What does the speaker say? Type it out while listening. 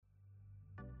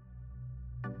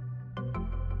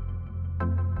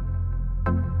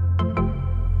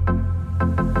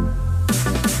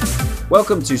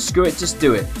Welcome to Screw It, Just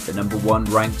Do It, the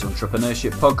 #1 ranked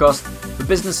entrepreneurship podcast for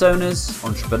business owners,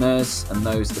 entrepreneurs, and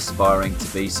those aspiring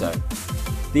to be so.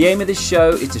 The aim of this show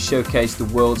is to showcase the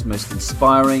world's most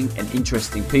inspiring and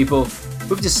interesting people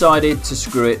who've decided to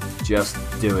screw it, just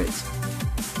do it.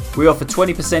 We offer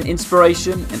 20%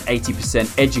 inspiration and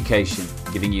 80% education,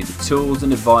 giving you the tools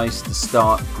and advice to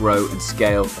start, grow, and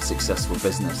scale a successful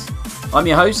business. I'm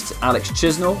your host, Alex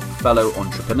Chisnell, fellow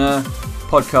entrepreneur,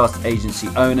 podcast agency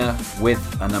owner with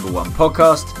a #1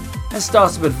 podcast, and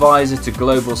startup advisor to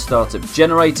Global Startup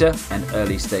Generator and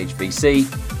early stage VC,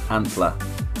 Antler.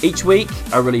 Each week,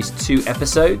 I release 2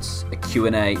 episodes, a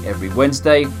Q&A every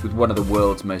Wednesday with one of the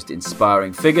world's most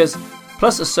inspiring figures,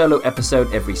 plus a solo episode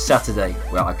every Saturday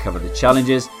where I cover the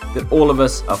challenges that all of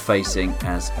us are facing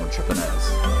as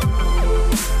entrepreneurs.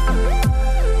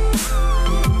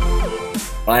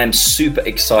 I am super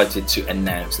excited to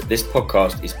announce that this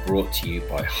podcast is brought to you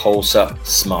by Wholesup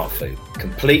Smart Food.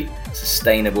 Complete,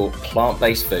 sustainable,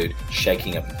 plant-based food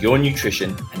shaking up your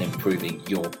nutrition and improving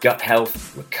your gut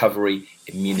health, recovery,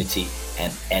 immunity,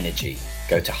 and energy.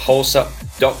 Go to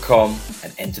wholesup.com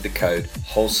and enter the code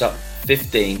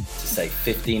WHOLESUP15 to save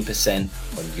 15%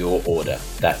 on your order.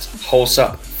 That's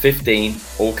WHOLESUP15,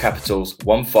 all capitals,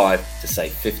 15 to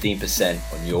save 15%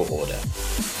 on your order.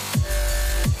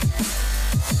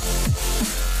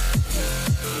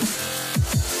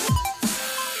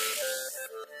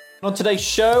 On today's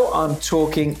show, I'm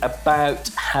talking about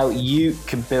how you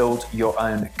can build your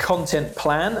own content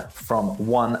plan from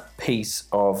one piece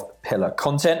of pillar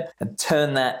content and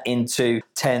turn that into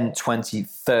 10, 20,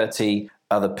 30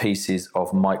 other pieces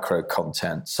of micro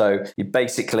content. So you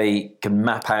basically can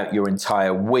map out your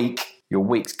entire week, your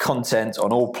week's content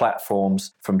on all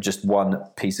platforms from just one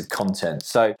piece of content.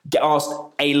 So get asked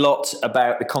a lot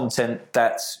about the content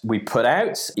that we put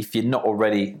out. If you're not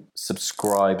already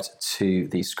subscribed to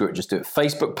the Screw It Just Do It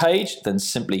Facebook page, then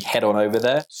simply head on over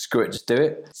there. Screw It Just Do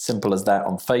It. Simple as that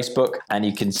on Facebook. And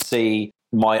you can see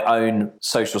my own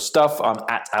social stuff. I'm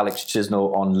at Alex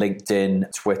Chisnell on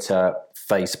LinkedIn, Twitter,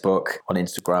 Facebook. On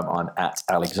Instagram, I'm at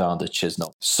Alexander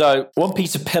Chisnell. So one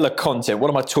piece of pillar content, what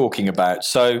am I talking about?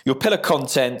 So your pillar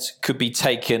content could be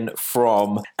taken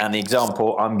from, and the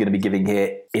example I'm going to be giving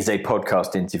here is a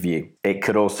podcast interview. It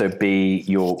could also be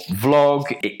your vlog.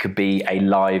 It could be a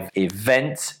live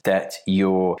event that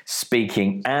you're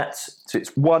speaking at. So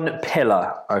it's one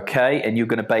pillar, okay? And you're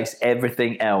going to base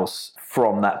everything else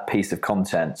from that piece of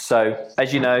content. So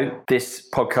as you know, this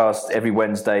podcast, every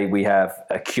Wednesday, we have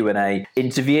a Q&A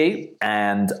interview,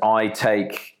 and I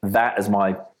take that as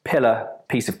my pillar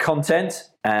piece of content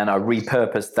and I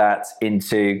repurpose that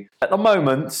into, at the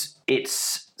moment,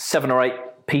 it's 7 or 8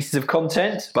 pieces of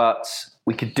content, but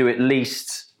we could do at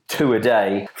least 2 a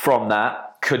day from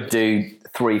that, could do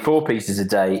 3, 4 pieces a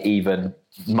day even.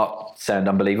 Might sound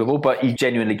unbelievable, but you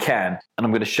genuinely can. And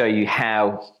I'm going to show you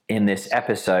how in this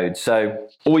episode. So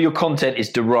all your content is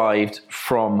derived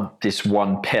from this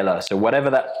one pillar. So whatever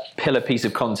that pillar piece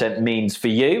of content means for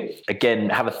you, again,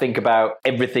 have a think about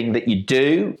everything that you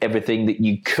do, everything that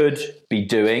you could be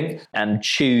doing, and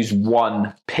choose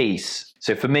one piece.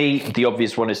 So for me, the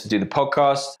obvious one is to do the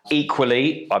podcast.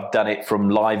 Equally, I've done it from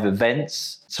live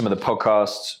events. Some of the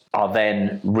podcasts are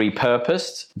then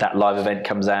repurposed. That live event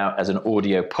comes out as an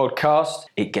audio podcast.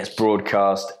 It gets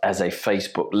broadcast as a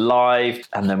Facebook Live,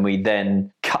 and then we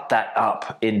then cut that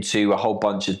up into a whole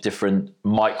bunch of different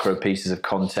micro pieces of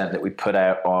content that we put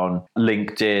out on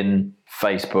LinkedIn,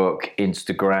 Facebook,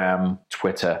 Instagram,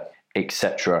 Twitter,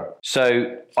 etc.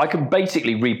 So I can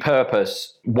basically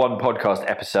repurpose one podcast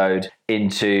episode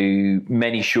into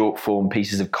many short form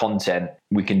pieces of content.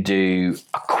 We can do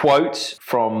a quote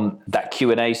from that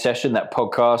Q&A session, that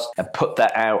podcast, and put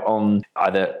that out on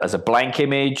either as a blank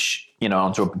image,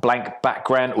 onto a blank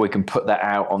background, or we can put that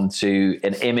out onto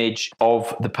an image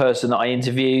of the person that I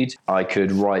interviewed. I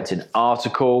could write an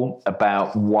article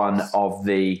about one of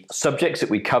the subjects that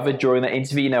we covered during that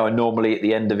interview. I normally at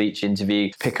the end of each interview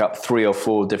pick up 3 or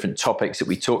 4 different topics that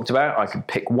we talked about. I could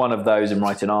pick one of those and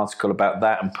write an article about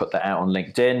that and put that out on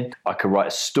LinkedIn. I could write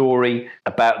a story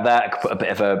about that. I could put a bit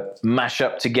of a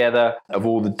mashup together of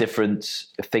all the different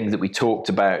things that we talked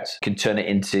about. Can turn it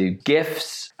into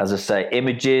GIFs. As I say,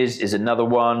 images is another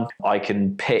one. I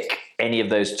can pick any of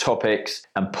those topics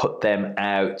and put them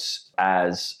out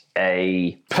as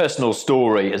a personal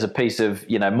story, as a piece of,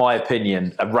 my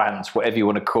opinion, a rant, whatever you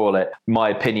want to call it, my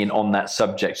opinion on that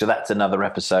subject. So that's another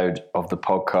episode of the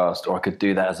podcast. Or I could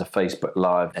do that as a Facebook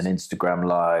Live, an Instagram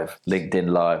Live, LinkedIn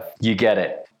Live. You get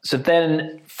it. So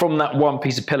then from that one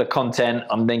piece of pillar content,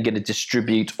 I'm then going to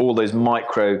distribute all those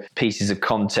micro pieces of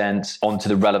content onto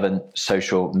the relevant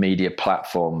social media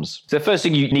platforms. So the first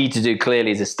thing you need to do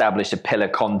clearly is establish a pillar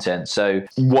content. So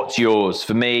what's yours?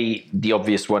 For me, the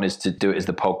obvious one is to do it as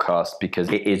the podcast, because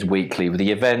it is weekly. With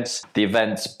the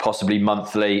events possibly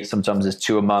monthly, sometimes there's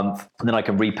 2 a month. And then I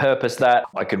can repurpose that.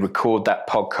 I could record that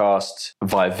podcast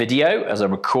via video as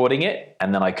I'm recording it,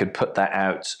 and then I could put that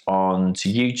out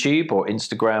onto YouTube or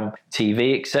Instagram,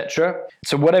 TV, etc.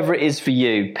 So whatever it is for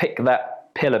you, pick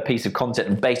that pillar piece of content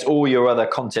and base all your other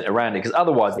content around it, because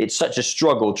otherwise it's such a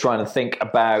struggle trying to think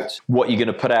about what you're going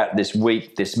to put out this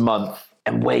week, this month,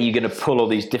 and where you're going to pull all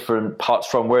these different parts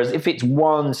from. Whereas if it's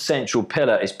one central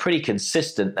pillar, it's pretty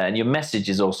consistent there, and your message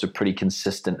is also pretty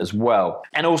consistent as well.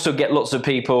 And also get lots of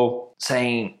people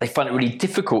saying they find it really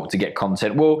difficult to get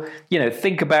content. Well,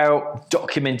 think about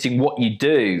documenting what you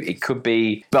do. It could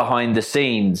be behind the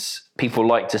scenes. People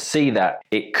like to see that.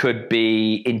 It could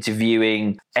be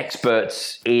interviewing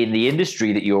experts in the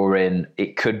industry that you're in.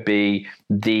 It could be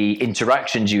the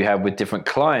interactions you have with different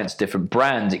clients, different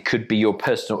brands. It could be your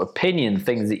personal opinion,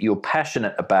 things that you're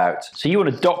passionate about. So you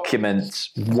want to document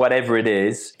whatever it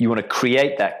is. You want to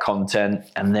create that content,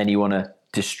 and then you want to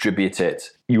distribute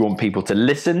it. You want people to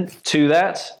listen to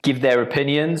that, give their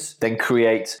opinions, then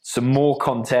create some more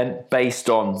content based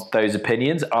on those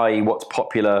opinions, i.e. what's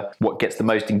popular, what gets the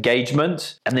most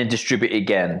engagement, and then distribute it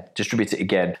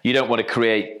again. You don't want to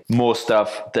create more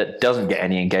stuff that doesn't get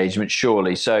any engagement,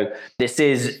 surely. So this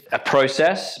is a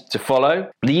process to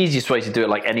follow. The easiest way to do it,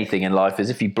 like anything in life, is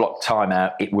if you block time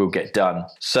out, it will get done.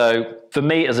 So for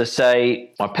me, as I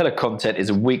say, my pillar content is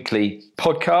a weekly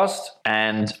podcast,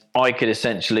 and I could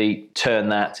essentially turn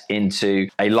that into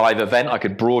a live event. I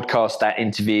could broadcast that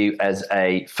interview as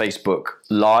a Facebook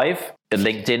Live, a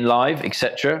LinkedIn Live,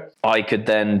 etc. I could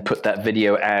then put that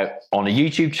video out on a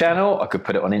YouTube channel. I could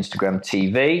put it on Instagram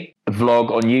TV, a vlog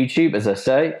on YouTube, as I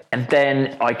say, and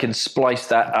then I can splice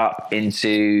that up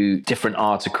into different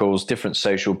articles, different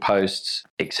social posts,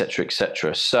 etc.,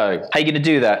 etc. So how are you going to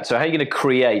do that? So how are you going to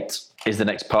create is the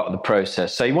next part of the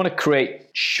process. So you want to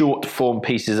create short form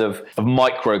pieces of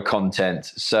micro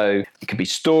content. So it could be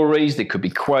stories, there could be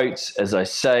quotes, as I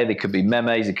say, there could be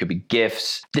memes, it could be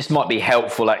GIFs. This might be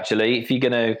helpful actually if you're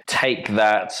going to take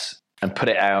that and put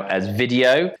it out as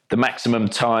video. The maximum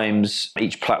times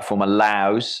each platform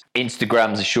allows.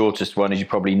 Instagram's the shortest one, as you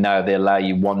probably know. They allow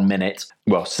you 1 minute.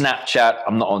 Well, Snapchat,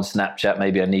 I'm not on Snapchat,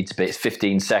 maybe I need to be. It's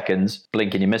 15 seconds.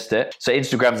 Blink and you missed it. So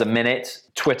Instagram's a minute.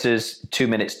 Twitter's 2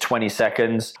 minutes, 20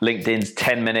 seconds. LinkedIn's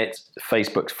 10 minutes.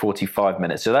 Facebook's 45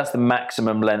 minutes. So that's the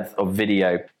maximum length of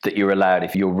video that you're allowed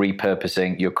if you're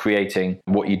repurposing, you're creating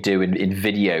what you do in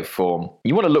video form.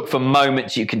 You want to look for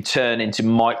moments you can turn into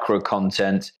micro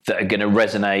content that are going to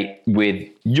resonate with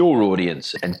your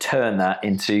audience and turn that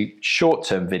into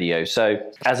short-term video. So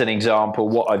as an example,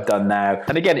 what I've done now,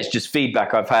 and again, it's just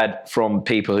feedback I've had from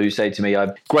people who say to me,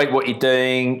 great what you're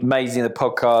doing, amazing the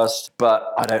podcast,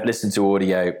 but I don't listen to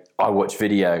audio, I watch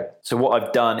video. So what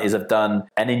I've done is I've done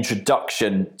an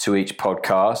introduction to each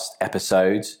podcast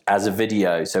episode as a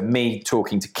video. So me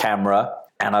talking to camera,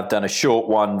 and I've done a short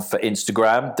one for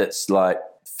Instagram that's like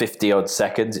 50 odd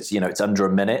seconds. It's under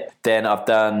a minute. Then I've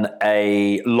done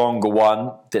a longer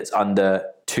one that's under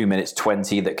 2 minutes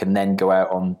 20 that can then go out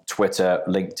on Twitter,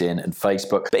 LinkedIn, and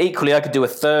Facebook. But equally, I could do a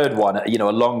third one,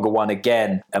 a longer one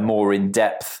again, a more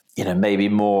in-depth, maybe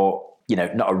more,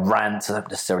 not a rant, I don't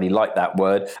necessarily like that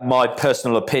word. My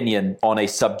personal opinion on a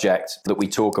subject that we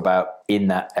talk about in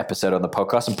that episode on the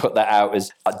podcast, and put that out as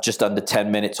just under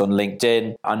 10 minutes on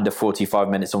LinkedIn, under 45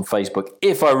 minutes on Facebook,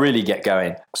 if I really get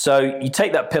going. So you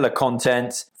take that pillar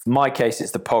content. In my case,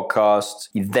 it's the podcast.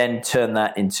 You then turn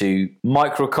that into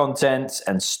micro content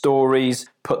and stories,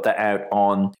 put that out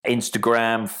on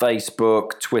Instagram,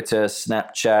 Facebook, Twitter,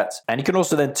 Snapchat. And you can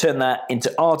also then turn that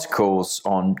into articles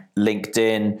on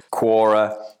LinkedIn,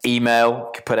 Quora, email.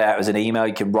 You can put it out as an email.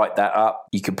 You can write that up.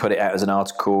 You can put it out as an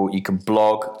article. You can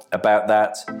blog about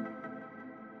that.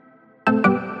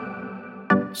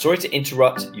 Sorry to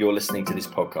interrupt your listening to this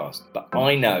podcast, but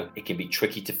I know it can be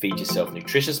tricky to feed yourself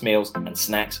nutritious meals and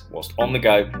snacks whilst on the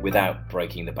go without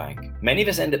breaking the bank. Many of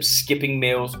us end up skipping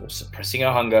meals or suppressing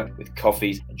our hunger with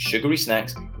coffees and sugary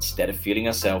snacks instead of fueling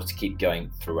ourselves to keep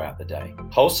going throughout the day.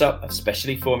 Wholesup have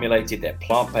specially formulated their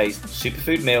plant-based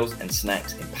superfood meals and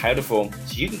snacks in powder form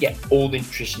so you can get all the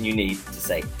nutrition you need to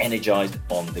stay energized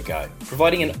on the go.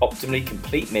 Providing an optimally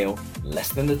complete meal in less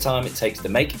than the time it takes to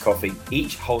make a coffee,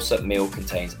 each Wholesup meal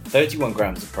contains 31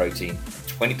 grams of protein and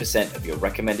 20% of your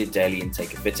recommended daily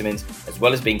intake of vitamins, as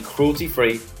well as being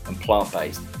cruelty-free and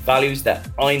plant-based. Values that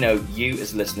I know you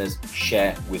as listeners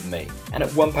share with me. And at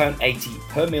 £1.80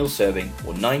 per meal serving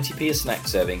or 90p a snack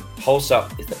serving,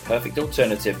 Wholesup is the perfect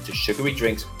alternative to sugary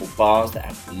drinks or bars that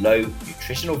have low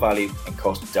nutritional value and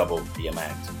cost double the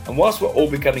amount. And whilst we're all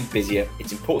becoming busier,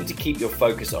 it's important to keep your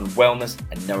focus on wellness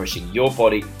and nourishing your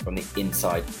body from the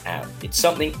inside out. It's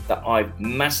something that I've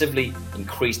massively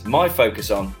increased my focus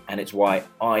on, and it's why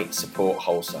I support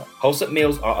Wholesup. Wholesup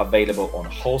meals are available on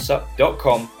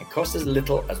wholesup.com and cost as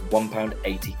little as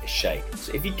 £1.80 a shake.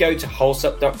 So if you go to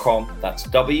wholesup.com, that's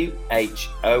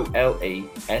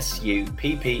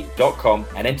WHOLESUPP.com,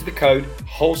 and enter the code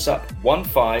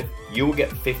WHOLESUP15, you will get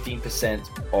 15%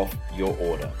 off your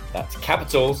order. That's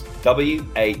capitals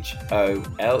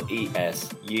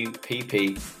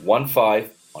WHOLESUPP15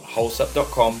 on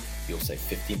wholesup.com. You'll save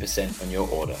 15% on your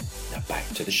order. Now back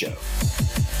to the show.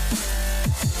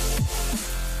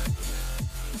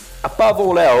 Above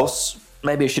all else,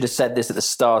 maybe I should have said this at the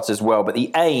start as well, but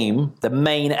the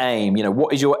main aim,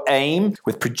 what is your aim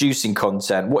with producing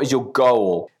content? What is your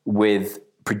goal with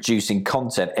producing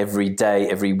content every day,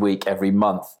 every week, every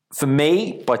month? For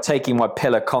me, by taking my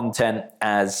pillar content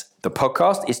as the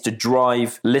podcast, is to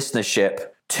drive listenership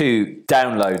to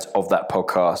downloads of that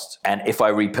podcast. And if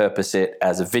I repurpose it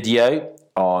as a video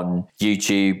on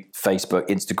YouTube, Facebook,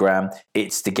 Instagram,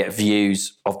 it's to get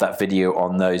views of that video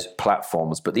on those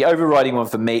platforms. But the overriding one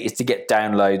for me is to get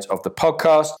downloads of the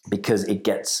podcast, because it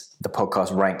gets the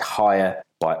podcast ranked higher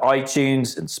by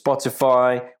iTunes and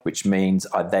Spotify, which means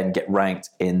I then get ranked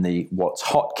in the What's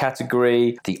Hot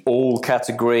category, the All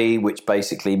category, which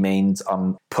basically means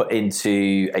I'm put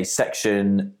into a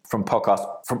section from podcasts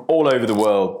from all over the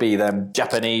world, be them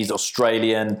Japanese,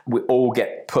 Australian, we all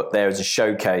get put there as a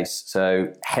showcase.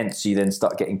 So hence you then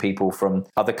start getting people from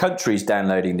other countries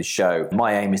downloading the show.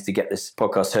 My aim is to get this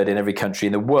podcast heard in every country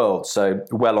in the world. So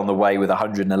well on the way with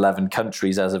 111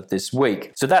 countries as of this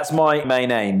week. So that's my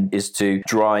main aim, is to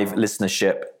drive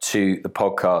listenership to the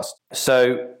podcast.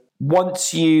 So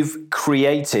once you've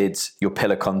created your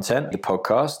pillar content, the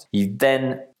podcast, you've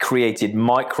then created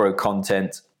micro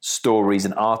content, stories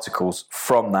and articles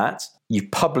from that.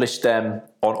 You've published them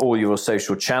on all your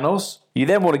social channels. You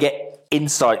then want to get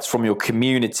insights from your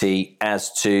community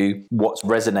as to what's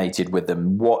resonated with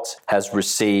them, what has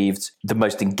received the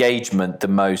most engagement, the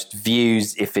most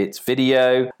views if it's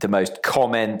video, the most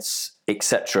comments,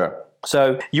 etc.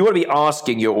 So you want to be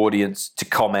asking your audience to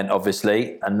comment,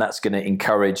 obviously, and that's going to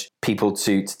encourage people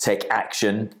to take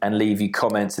action and leave you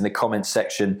comments in the comments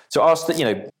section. So ask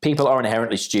that, people are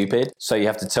inherently stupid, so you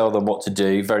have to tell them what to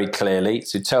do very clearly.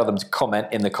 So tell them to comment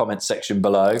in the comments section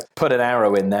below. Put an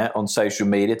arrow in there on social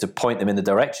media to point them in the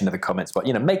direction of the comments. But,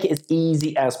 make it as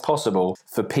easy as possible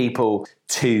for people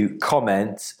to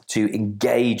comment, to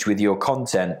engage with your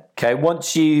content. Okay,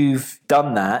 once you've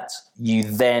done that, you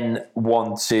then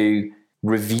want to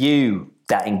review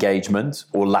that engagement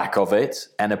or lack of it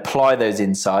and apply those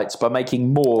insights by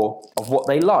making more of what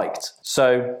they liked.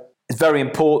 So it's very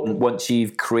important, once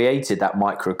you've created that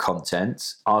micro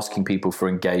content, asking people for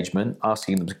engagement,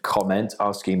 asking them to comment,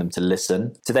 asking them to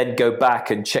listen, to then go back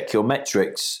and check your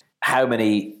metrics. How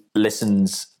many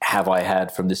listens have I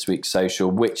had from this week's social?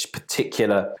 Which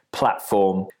particular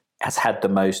platform has had the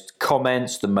most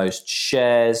comments, the most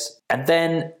shares? And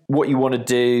then what you want to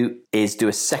do is do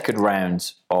a second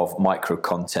round of micro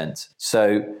content.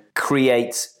 So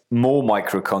create more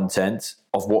micro content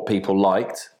of what people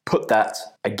liked, put that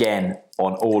again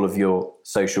on all of your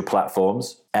social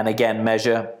platforms, and again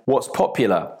measure what's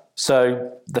popular.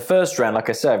 So the first round, like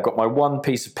I said, I've got my one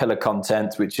piece of pillar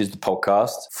content, which is the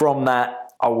podcast. From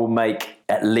that, I will make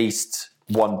at least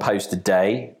one post a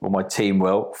day, or my team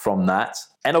will, from that.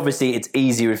 And obviously it's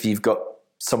easier if you've got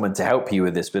someone to help you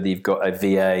with this, whether you've got a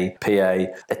VA, PA,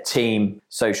 a team,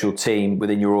 social team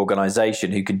within your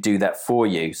organization who can do that for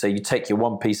you. So you take your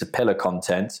one piece of pillar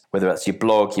content, whether that's your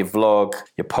blog, your vlog,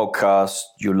 your podcast,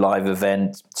 your live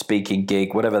event, speaking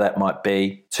gig, whatever that might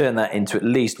be, turn that into at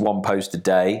least one post a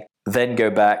day. Then go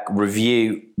back,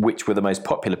 review which were the most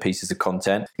popular pieces of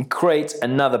content, and create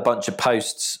another bunch of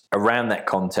posts around that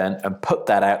content and put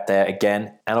that out there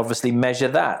again, and obviously measure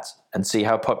that and see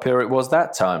how popular it was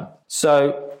that time.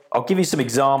 So I'll give you some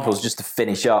examples just to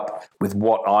finish up with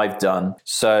what I've done.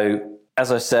 So as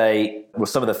I say,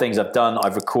 some of the things I've done,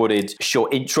 I've recorded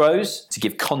short intros to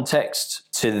give context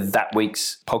to that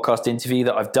week's podcast interview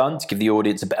that I've done, to give the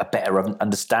audience a better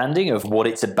understanding of what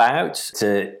it's about,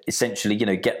 to essentially,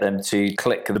 get them to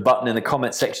click the button in the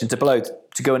comment section below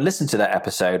to go and listen to that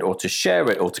episode or to share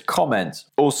it or to comment.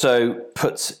 Also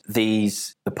put the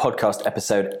podcast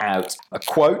episode out a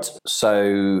quote.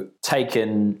 So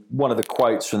taken one of the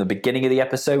quotes from the beginning of the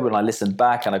episode when I listen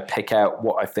back and I pick out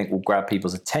what I think will grab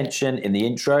people's attention in the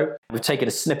intro. We've taken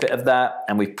a snippet of that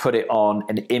and we've put it on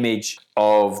an image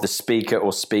of the speaker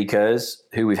or speakers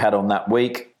who we've had on that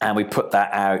week, and we put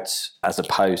that out as a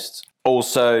post.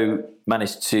 Also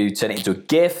managed to turn it into a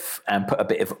GIF and put a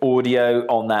bit of audio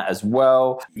on that as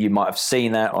well. You might have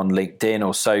seen that on LinkedIn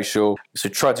or social. So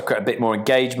try to create a bit more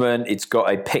engagement. It's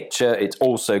got a picture. It's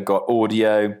also got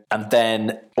audio, and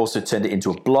then also turned it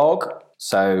into a blog.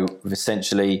 So we've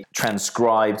essentially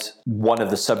transcribed one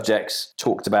of the subjects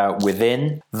talked about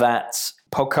within that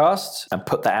podcast and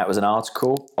put that out as an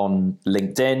article on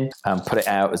LinkedIn and put it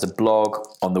out as a blog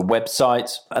on the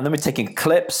website. And then we're taking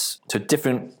clips to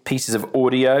different pieces of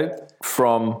audio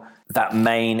from that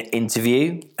main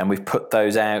interview, and we've put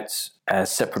those out as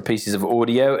separate pieces of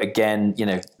audio. Again,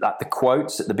 like the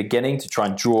quotes at the beginning to try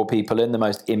and draw people in, the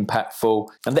most impactful,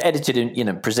 and they're edited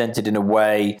and presented in a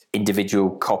way, individual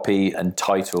copy and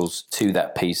titles to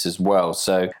that piece as well.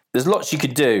 So there's lots you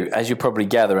could do, as you're probably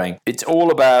gathering. It's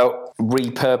all about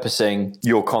repurposing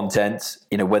your content,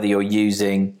 whether you're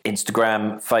using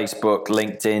Instagram, Facebook,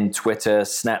 LinkedIn, Twitter,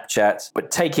 Snapchat,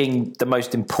 but taking the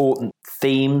most important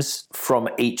themes from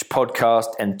each podcast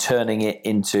and turning it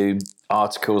into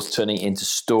articles, turning it into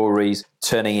stories,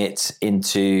 turning it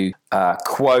into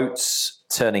quotes,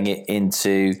 turning it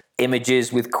into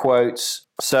images with quotes.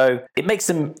 So it makes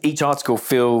each article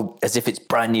feel as if it's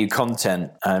brand new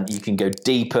content. You can go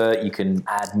deeper, you can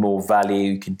add more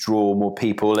value, you can draw more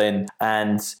people in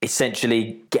and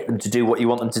essentially get them to do what you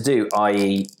want them to do,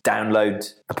 i.e.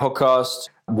 download the podcast,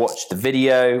 watch the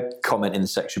video, comment in the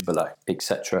section below,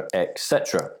 etc.,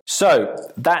 etc. So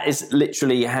that is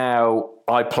literally how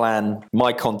I plan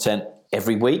my content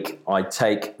every week. I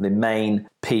take the main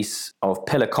piece of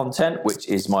pillar content, which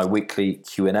is my weekly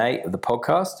Q&A of the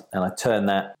podcast, and I turn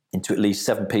that into at least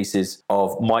 7 pieces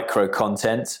of micro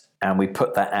content, and we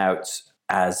put that out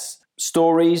as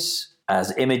stories,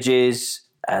 as images,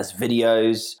 as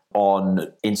videos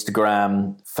on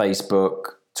Instagram,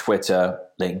 Facebook, Twitter,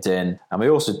 LinkedIn, and we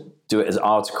also do it as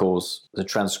articles, to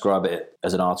transcribe it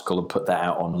as an article and put that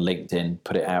out on LinkedIn,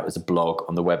 put it out as a blog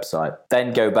on the website.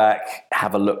 Then go back,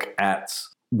 have a look at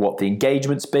what the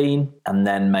engagement's been, and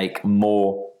then make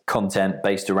more content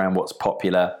based around what's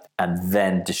popular, and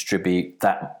then distribute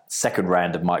that second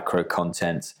round of micro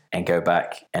content and go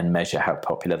back and measure how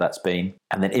popular that's been,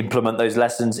 and then implement those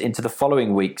lessons into the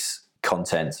following week's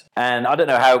content. And I don't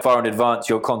know how far in advance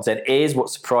your content is. What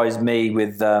surprised me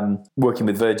with working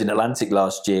with Virgin Atlantic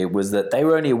last year was that they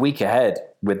were only a week ahead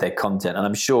with their content, and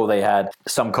I'm sure they had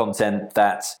some content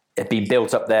that had been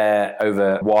built up there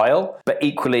over a while, but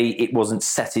equally it wasn't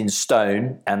set in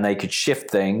stone, and they could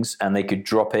shift things and they could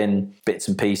drop in bits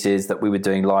and pieces. That we were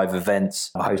doing live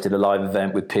events. I hosted a live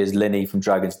event with Piers Linney from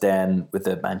Dragon's Den with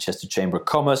the Manchester Chamber of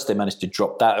Commerce. They managed to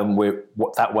drop that and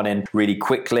that one in really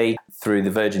quickly through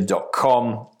the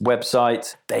virgin.com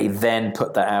website. They then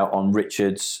put that out on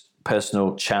Richard's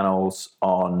personal channels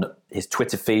on his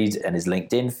Twitter feed and his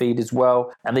LinkedIn feed as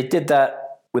well. And they did that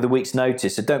with a week's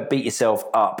notice. So don't beat yourself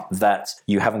up that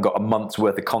you haven't got a month's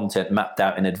worth of content mapped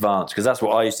out in advance, because that's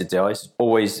what I used to do. I used to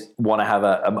always want to have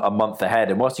a month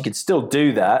ahead. And whilst you can still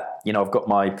do that, I've got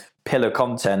my pillar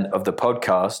content of the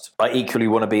podcast, I equally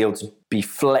want to be able to be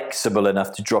flexible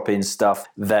enough to drop in stuff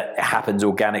that happens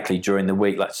organically during the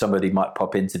week. Like somebody might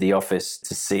pop into the office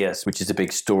to see us, which is a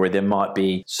big story. There might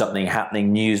be something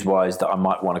happening news-wise that I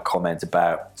might want to comment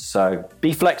about. So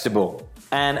be flexible.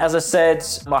 And as I said,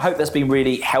 I hope that's been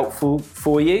really helpful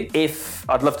for you.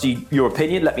 I'd love your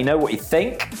opinion. Let me know what you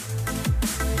think.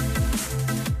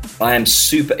 I am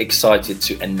super excited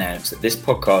to announce that this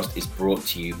podcast is brought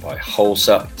to you by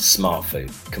Wholesup Smart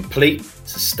Food. Complete,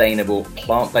 sustainable,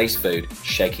 plant-based food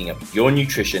shaking up your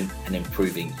nutrition and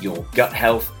improving your gut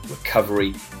health,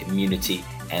 recovery, immunity,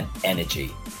 and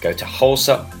energy. Go to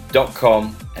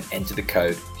wholesup.com and enter the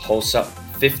code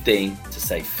Wholesup15 to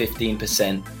save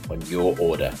 15% on your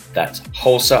order. That's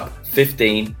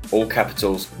Wholesup15, all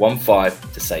capitals, 15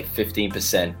 to save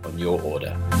 15% on your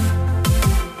order.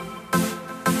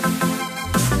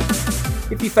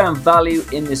 If you found value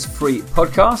in this free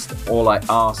podcast, all I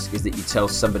ask is that you tell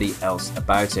somebody else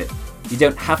about it. You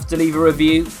don't have to leave a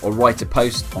review or write a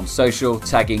post on social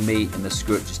tagging me in the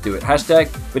Screw It Just Do It hashtag,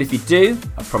 but if you do,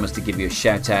 I promise to give you a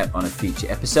shout out on a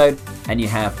future episode, and you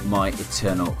have my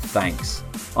eternal thanks.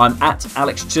 I'm at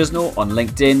Alex Chisnell on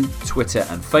LinkedIn, Twitter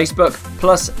and Facebook,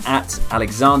 plus at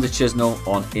Alexander Chisnell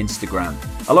on Instagram.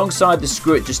 Alongside the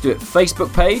Screw It Just Do It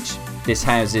Facebook page, This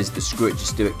houses the Screw It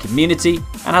Just Do It community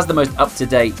and has the most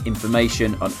up-to-date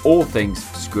information on all things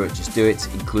Screw It Just Do It,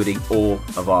 including all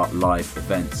of our live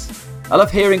events. I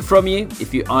love hearing from you.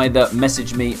 If you either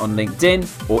message me on LinkedIn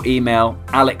or email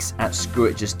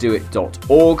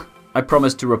alex@screwitjustdoit.org, I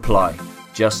promise to reply.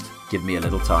 Just give me a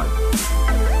little time.